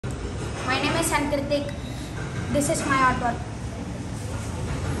My name is KIRITHIK. This is my artwork.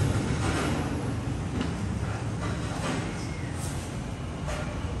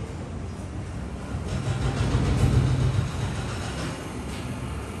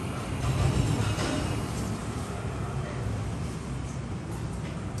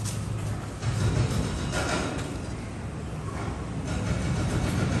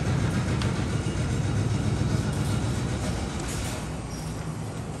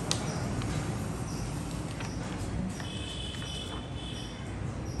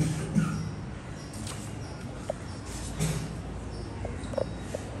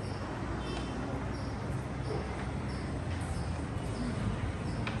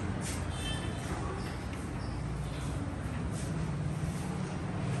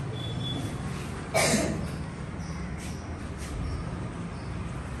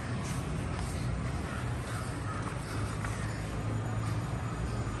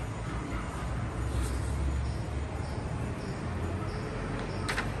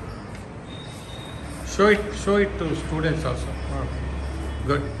 Show it to students also. Oh,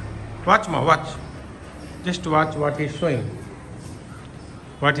 good. Watch ma, watch. Just watch what he's showing.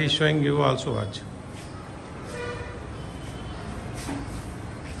 What he's showing, you also watch.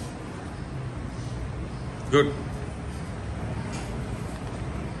 Good.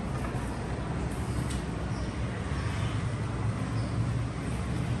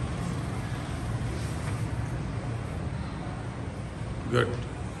 Good.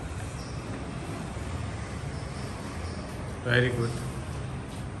 Very good.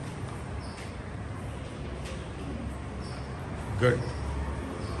 Good.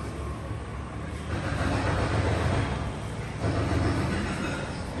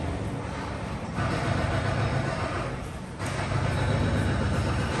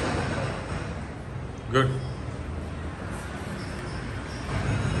 Good.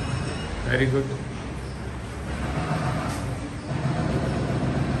 Very good.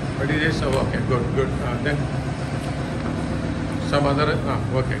 What is this? Oh, okay, good. Then some other,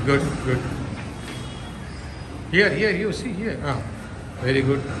 okay, good. Here, you see here. Very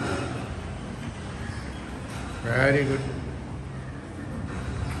good. Very good.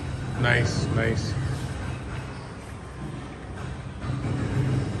 Nice.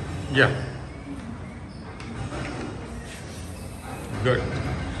 Yeah. Good.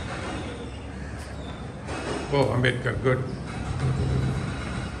 Oh, Ambedkar, good.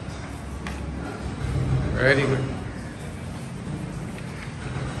 Very good.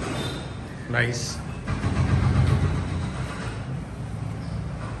 Nice.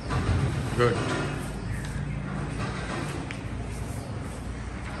 Good.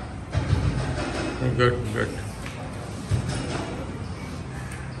 Good.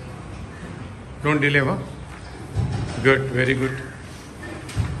 Don't delay, huh? Good, very good.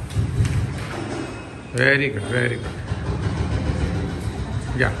 Very good.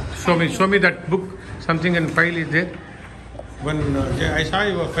 Yeah, show me that book. Something in file is there. When I saw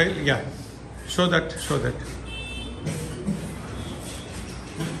your file, yeah. Show that. Show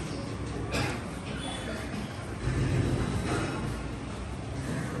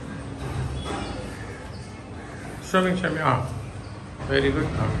me. Very good.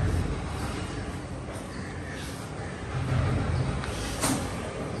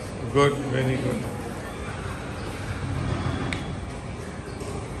 Good, very good.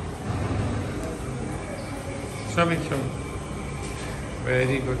 Show me.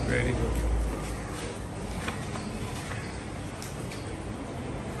 Very good. Very good.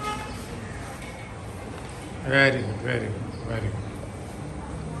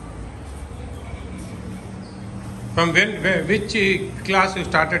 From which class you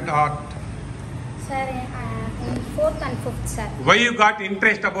started art? Sir, in 4th and 5th, sir. Why you got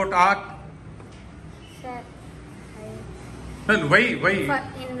interest about art? Sir, Why?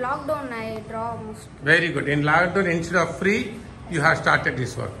 in lockdown I draw most. Very good. In lockdown, instead of free, you have started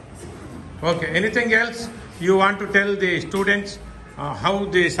this work. Okay. Anything else you want to tell the students how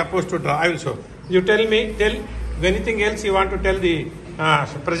they supposed to draw? I will show. You tell anything else you want to tell the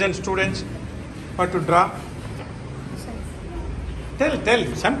present students how to draw?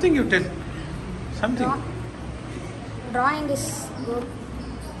 Tell something. You tell something. Drawing is good.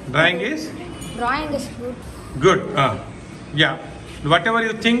 Drawing is Good. good. Yeah. Whatever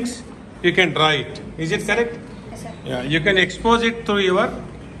you think, you can draw it. Is it correct? Yes, sir. Yeah. You can expose it through your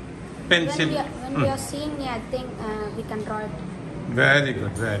pencil. When we are seeing a thing, we can draw it. Very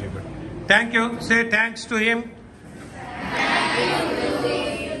good. Thank you. Say thanks to him.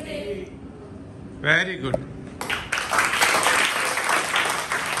 Very good.